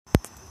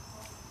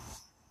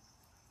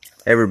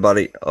Hey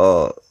everybody,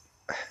 I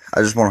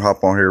just want to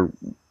hop on here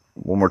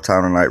one more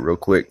time tonight real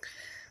quick.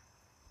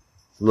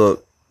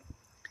 Look,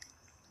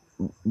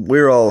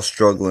 we're all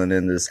struggling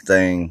in this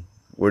thing.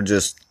 We're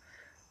just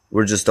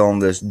on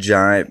this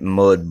giant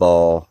mud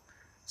ball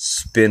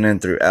spinning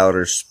through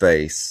outer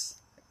space.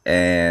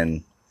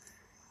 And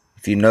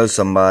if you know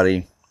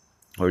somebody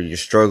or you're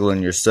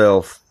struggling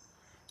yourself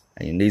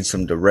and you need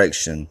some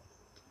direction,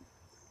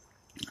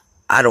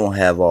 I don't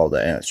have all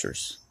the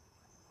answers.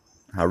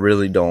 I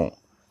really don't.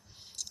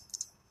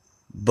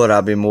 But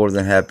I'll be more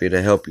than happy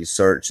to help you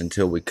search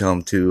until we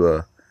come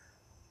to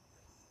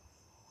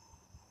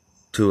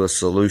a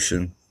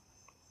solution.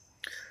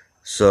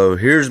 So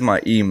here's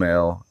my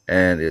email,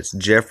 and it's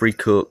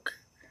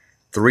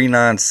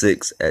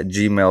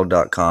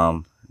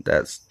jeffreycook396@gmail.com.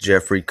 That's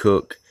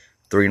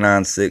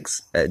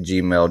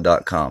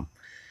jeffreycook396@gmail.com.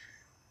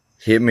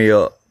 Hit me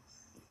up.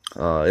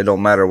 It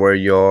don't matter where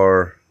you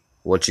are,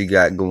 what you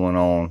got going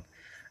on.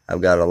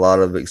 I've got a lot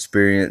of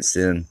experience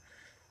in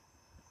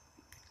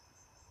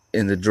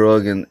the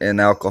drug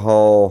and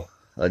alcohol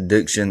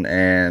addiction,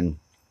 and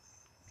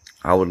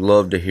I would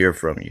love to hear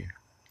from you.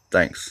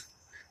 Thanks.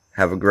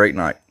 Have a great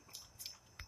night.